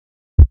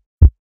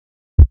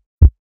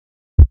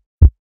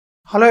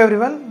Hello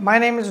everyone, my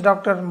name is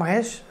Dr.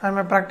 Mahesh. I am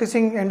a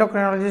practicing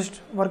endocrinologist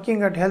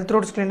working at Health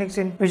Roads Clinics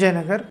in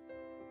Vijayanagar.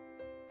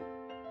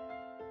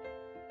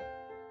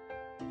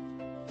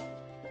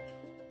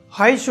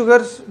 High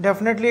sugars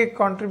definitely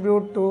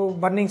contribute to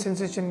burning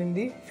sensation in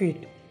the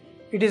feet.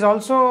 It is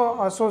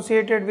also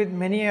associated with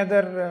many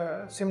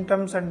other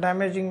symptoms and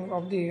damaging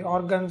of the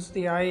organs,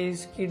 the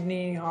eyes,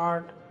 kidney,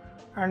 heart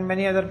and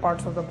many other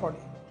parts of the body.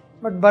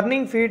 But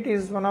burning feet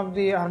is one of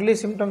the early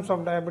symptoms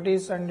of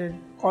diabetes and it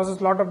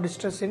causes a lot of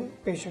distress in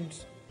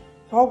patients.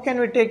 How can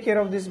we take care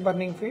of this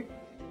burning feet?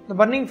 The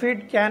burning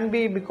feet can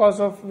be because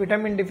of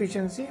vitamin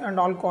deficiency and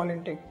alcohol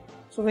intake.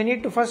 So we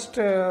need to first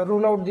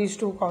rule out these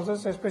two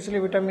causes, especially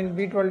vitamin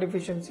B12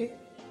 deficiency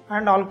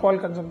and alcohol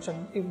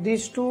consumption. If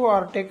these two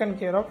are taken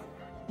care of,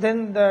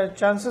 then the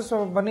chances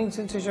of burning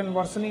sensation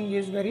worsening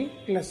is very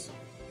less.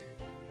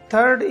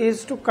 Third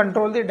is to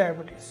control the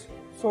diabetes.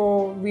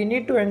 So we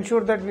need to ensure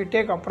that we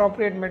take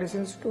appropriate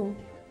medicines to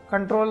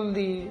control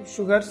the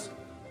sugars,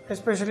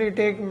 especially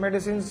take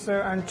medicines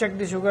and check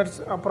the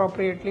sugars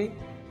appropriately.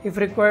 If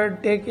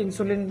required, take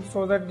insulin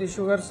so that the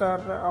sugars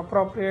are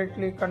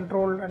appropriately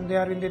controlled and they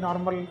are in the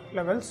normal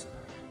levels.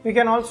 We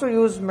can also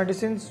use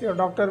medicines. Your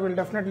doctor will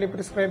definitely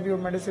prescribe you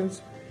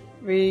medicines.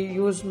 We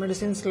use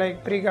medicines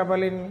like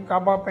pregabalin,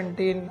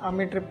 Gabapentin,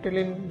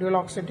 amitryptyline,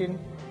 Duloxetine.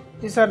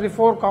 These are the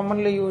 4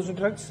 commonly used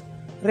drugs.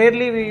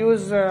 Rarely we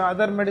use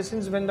other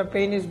medicines when the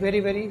pain is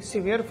very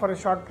severe for a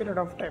short period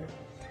of time.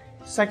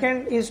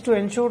 Second is to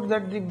ensure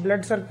that the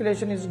blood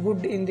circulation is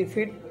good in the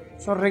feet.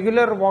 So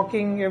regular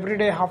walking every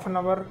day half an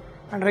hour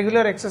and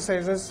regular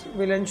exercises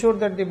will ensure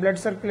that the blood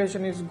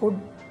circulation is good.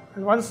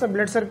 And once the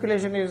blood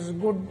circulation is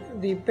good,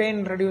 the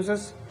pain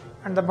reduces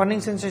and the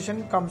burning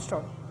sensation comes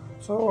down.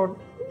 So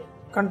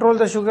control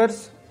the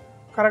sugars,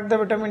 correct the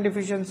vitamin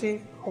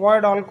deficiency,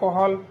 avoid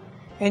alcohol,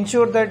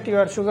 ensure that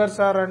your sugars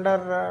are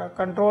under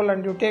control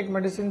and you take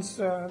medicines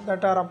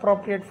that are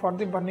appropriate for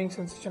the burning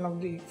sensation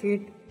of the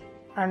feet.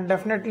 And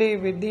definitely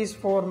with these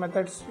 4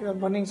 methods, your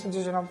burning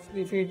sensation of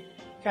the feet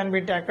can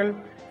be tackled.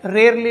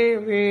 Rarely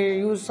we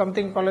use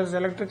something called as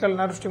electrical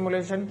nerve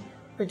stimulation,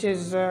 which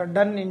is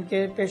done in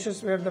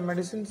patients where the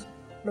medicines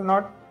do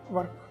not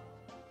work.